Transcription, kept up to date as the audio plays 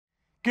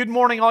Good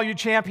morning, all you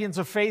champions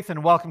of faith,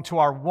 and welcome to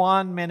our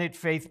 1-Minute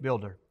Faith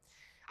Builder.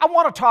 I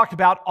want to talk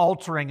about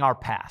altering our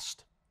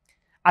past.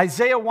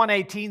 Isaiah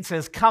 1:18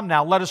 says, "Come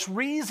now, let us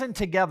reason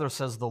together,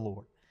 says the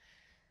Lord.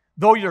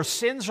 Though your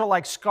sins are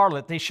like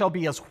scarlet, they shall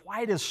be as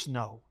white as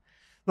snow.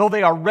 Though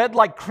they are red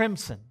like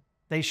crimson,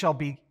 they shall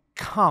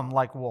become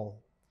like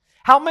wool."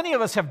 How many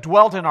of us have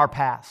dwelt in our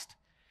past?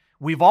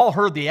 We've all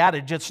heard the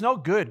adage, it's no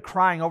good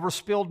crying over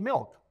spilled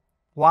milk.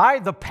 Why?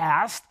 The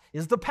past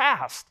is the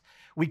past.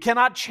 We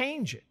cannot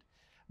change it.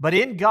 But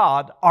in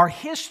God, our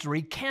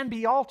history can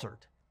be altered.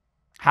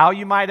 How,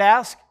 you might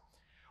ask?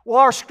 Well,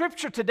 our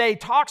scripture today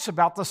talks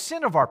about the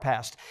sin of our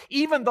past.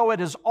 Even though it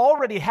has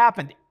already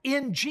happened,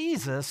 in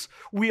Jesus,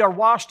 we are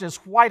washed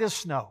as white as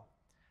snow,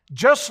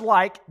 just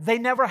like they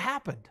never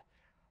happened.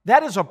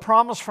 That is a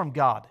promise from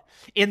God.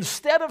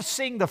 Instead of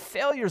seeing the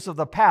failures of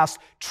the past,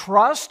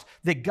 trust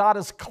that God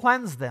has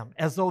cleansed them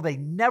as though they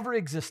never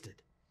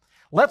existed.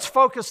 Let's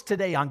focus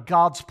today on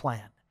God's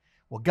plan.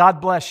 Well,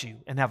 God bless you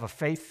and have a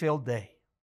faith-filled day.